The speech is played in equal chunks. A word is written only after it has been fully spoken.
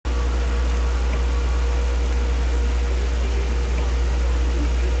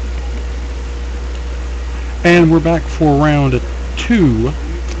And we're back for round 2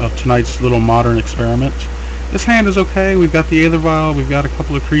 of tonight's little modern experiment. This hand is okay. We've got the Aether Vial, we've got a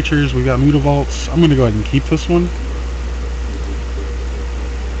couple of creatures, we've got Mutavaults. I'm going to go ahead and keep this one.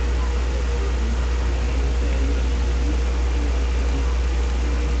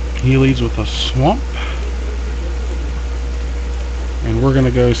 He leads with a Swamp. And we're going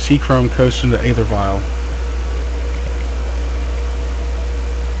to go Seachrome Coast into Aether Vial.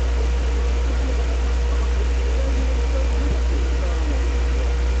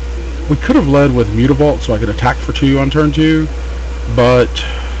 We could have led with Mutavault so I could attack for 2 on turn 2, but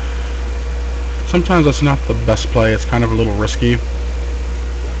sometimes that's not the best play. It's kind of a little risky.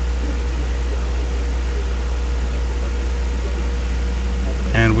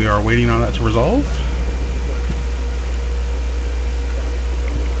 And we are waiting on that to resolve.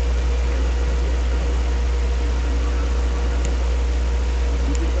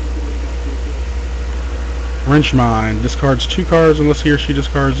 Wrench Mine discards 2 cards unless he or she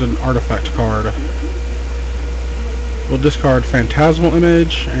discards an artifact card. We'll discard Phantasmal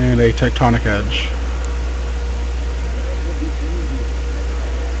Image and a Tectonic Edge.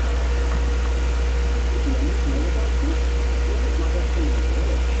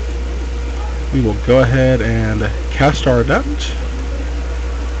 We will go ahead and cast our Adept.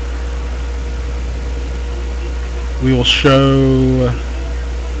 We will show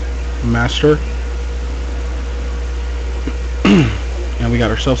Master. And we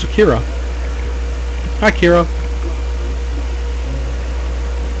got ourselves a Kira. Hi, Kira.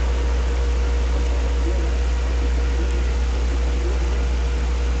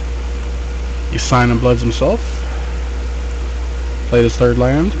 He Sign and Bloods himself. Played his 3rd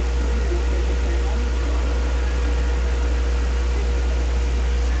land.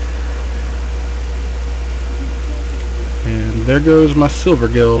 And there goes my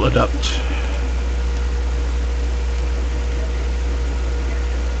Silvergill Adept.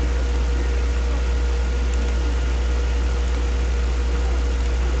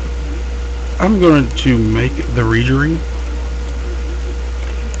 I'm going to make the Regery.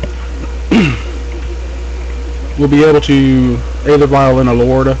 We'll be able to Aether Vial in a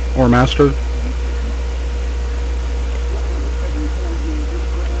Lord or Master.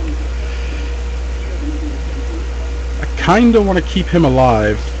 I kinda want to keep him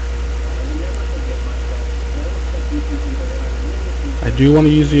alive. I do want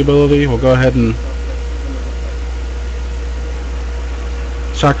to use the ability. We'll go ahead and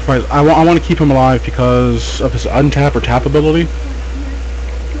sacrifice. I want to keep him alive because of his untap or tap ability.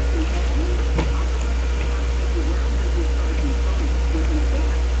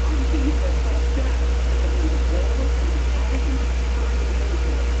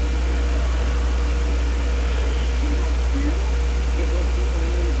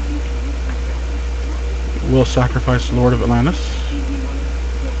 We'll sacrifice Lord of Atlantis.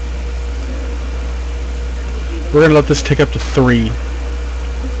 We're going to let this tick up to 3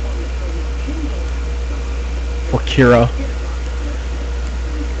 for Kira.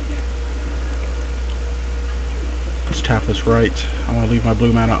 Let's tap this right. I want to leave my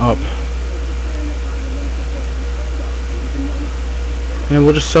blue mana up. And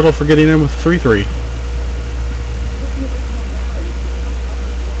we'll just settle for getting in with 3/3.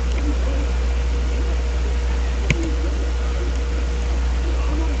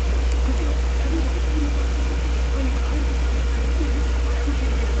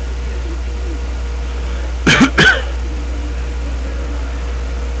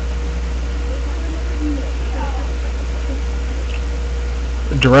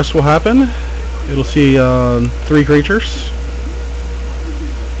 Duress will happen. It'll see 3 creatures.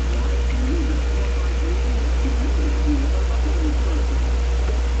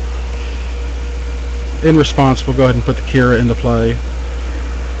 In response, we'll go ahead and put the Kira into play.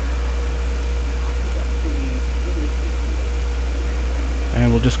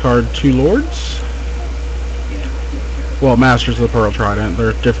 And we'll discard 2 Lords. Well, Masters of the Pearl Trident.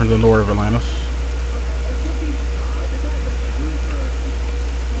 They're different than Lord of Atlantis.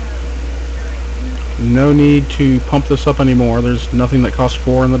 No need to pump this up anymore. There's nothing that costs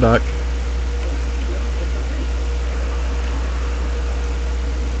 4 in the deck.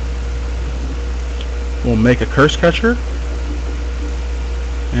 We'll make a Curse Catcher.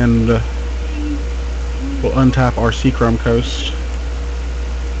 And we'll untap our Seachrome Coast.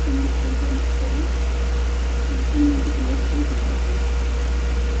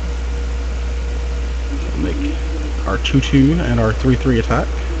 We'll make our 2/2 and our 3/3 attack.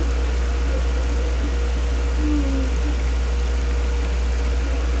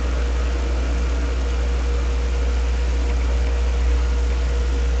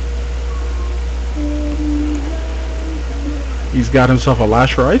 got himself a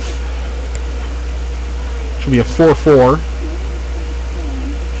Lash Wraith. Should be a 4/4.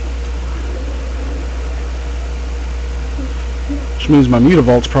 Which means my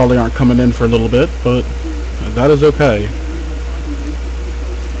Mutavaults probably aren't coming in for a little bit, but that is okay.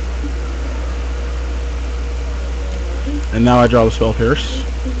 And now I draw the Spell Pierce.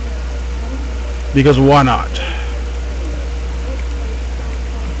 Because why not?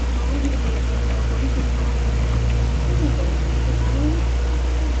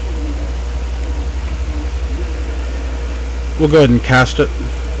 We'll go ahead and cast it.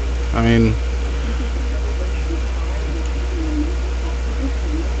 I mean,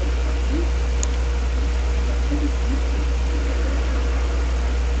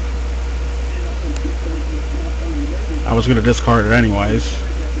 I was going to discard it anyways.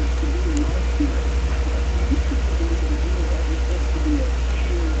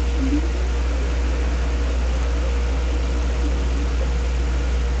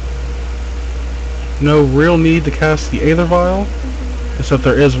 No real need to cast the Aether Vial, except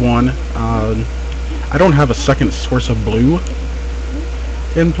there is one. I don't have a second source of blue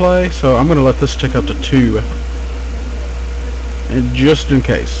in play, so I'm going to let this tick up to 2, and just in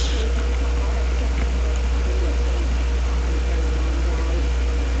case.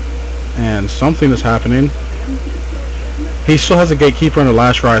 And something is happening. He still has a Gatekeeper and a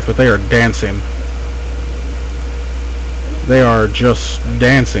Lash Wraith, but they are dancing. They are just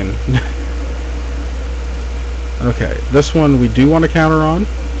dancing. Okay, this one we do want to counter on.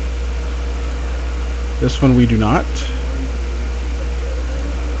 This one we do not.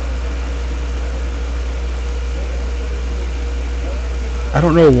 I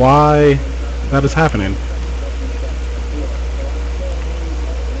don't know why that is happening.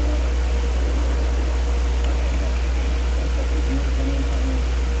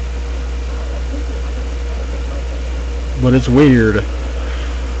 But it's weird.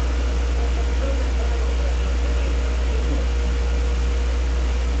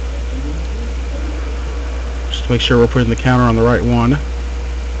 Just to make sure we're putting the counter on the right one.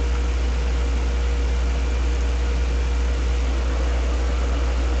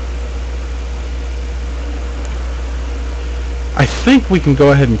 I think we can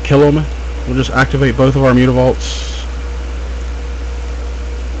go ahead and kill him. We'll just activate both of our Mutavaults.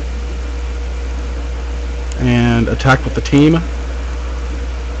 And attack with the team.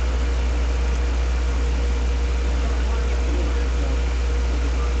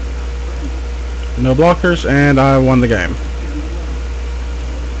 No blockers, and I won the game.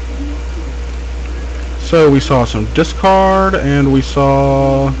 So we saw some discard, and we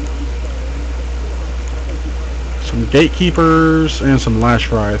saw some Gatekeepers and some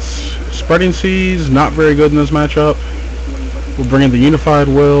Lash Wraiths. Spreading Seas, not very good in this matchup. We'll bring in the Unified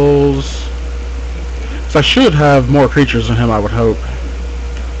Wills. So I should have more creatures than him, I would hope.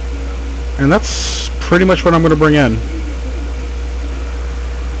 And that's pretty much what I'm going to bring in.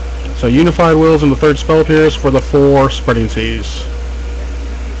 So Unified Wills and the 3rd Spell Pierce for the 4 Spreading Seas.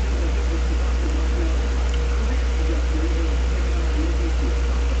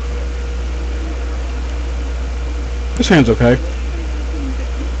 This hand's okay.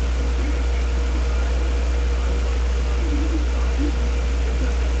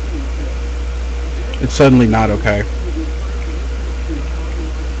 It's suddenly not okay.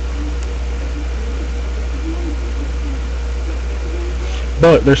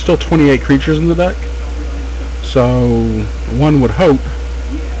 But there's still 28 creatures in the deck, so one would hope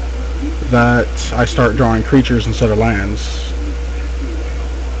that I start drawing creatures instead of lands.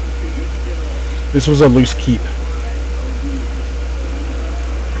 This was a loose keep.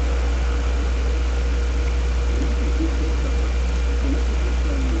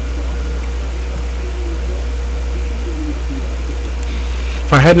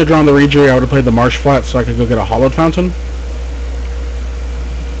 If I hadn't drawn the Rejury, I would have played the Marsh Flat so I could go get a Hallowed Fountain.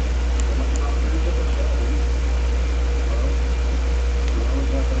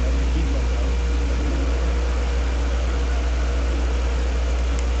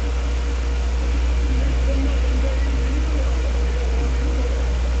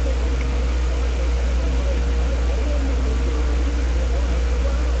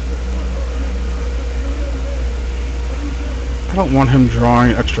 I don't want him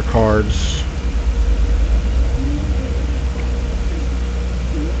drawing extra cards.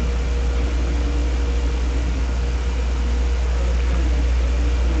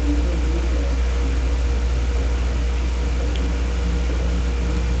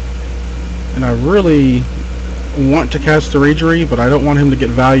 And I really want to cast the Rejury, but I don't want him to get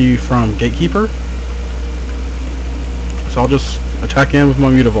value from Gatekeeper. So I'll just attack in with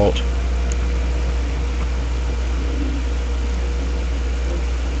my Mutavault.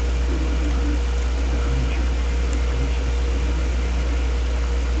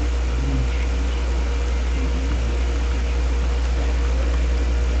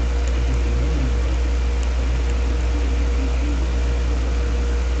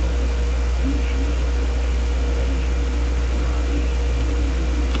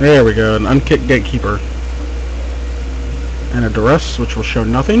 There we go, an unkicked Gatekeeper. And a Duress, which will show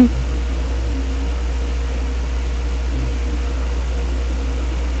nothing.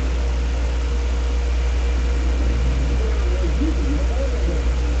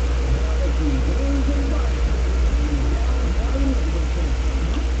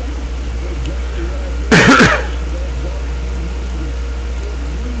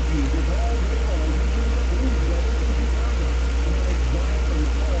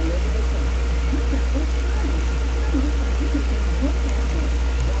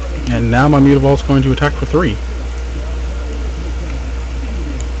 And now my Mutavault's going to attack for 3.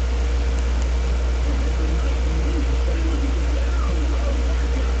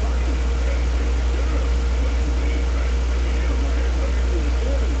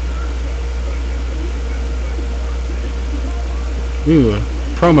 Ooh,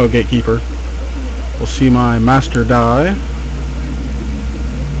 promo Gatekeeper. We'll see my Master die.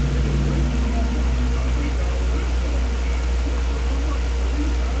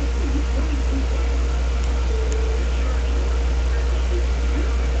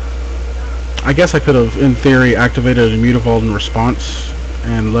 I guess I could have, in theory, activated a Mutavault in response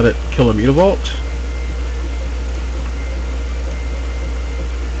and let it kill a Mutavault.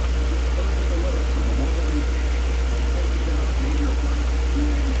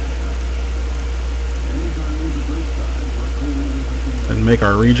 And make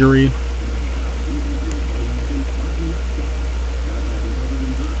our Regery.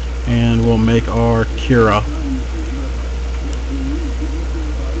 And we'll make our Kira.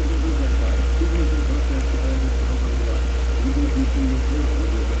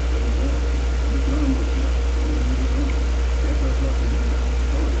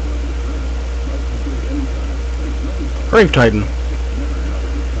 Grave Titan.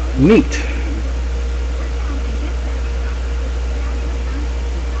 Neat.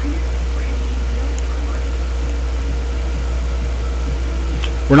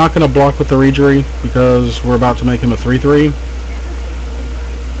 We're not going to block with the Regery because we're about to make him a 3-3.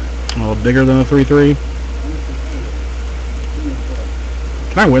 A little bigger than a 3-3.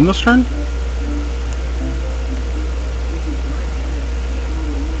 Can I win this turn?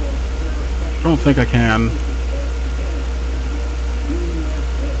 I don't think I can.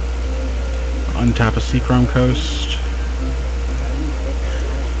 Untap a Seachrome Coast.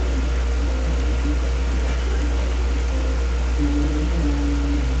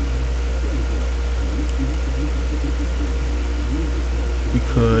 We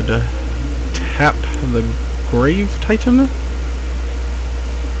could tap the Grave Titan.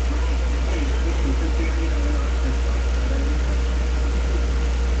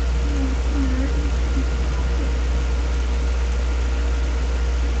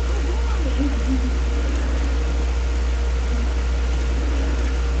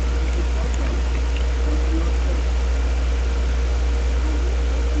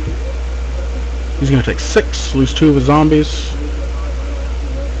 He's going to take 6, lose 2 of his zombies.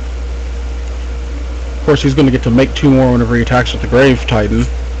 Of course, he's going to get to make 2 more whenever he attacks with the Grave Titan.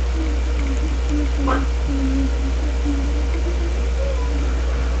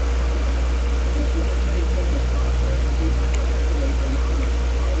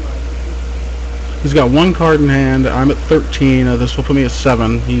 He's got 1 card in hand. I'm at 13. This will put me at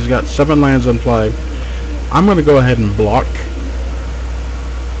 7. He's got 7 lands in play. I'm going to go ahead and block,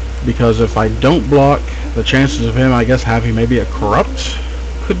 because if I don't block, the chances of him, I guess, having maybe a Corrupt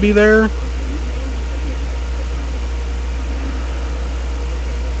could be there.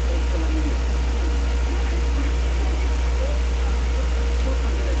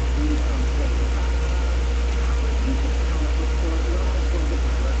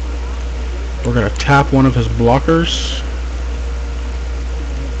 We're going to tap one of his blockers.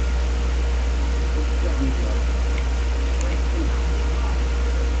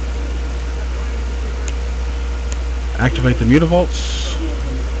 Activate the Mutavaults.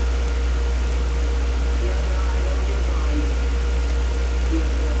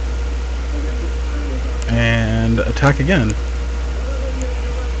 And attack again.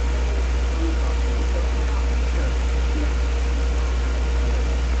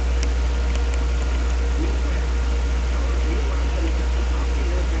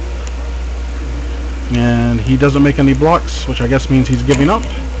 And he doesn't make any blocks, which I guess means he's giving up.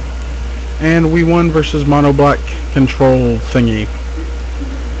 And we won versus Mono Black control thingy.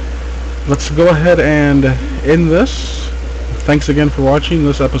 Let's go ahead and end this. Thanks again for watching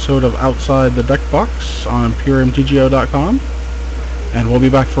this episode of Outside the Deckbox on PureMTGO.com. And we'll be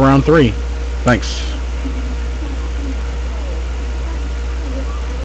back for round 3. Thanks.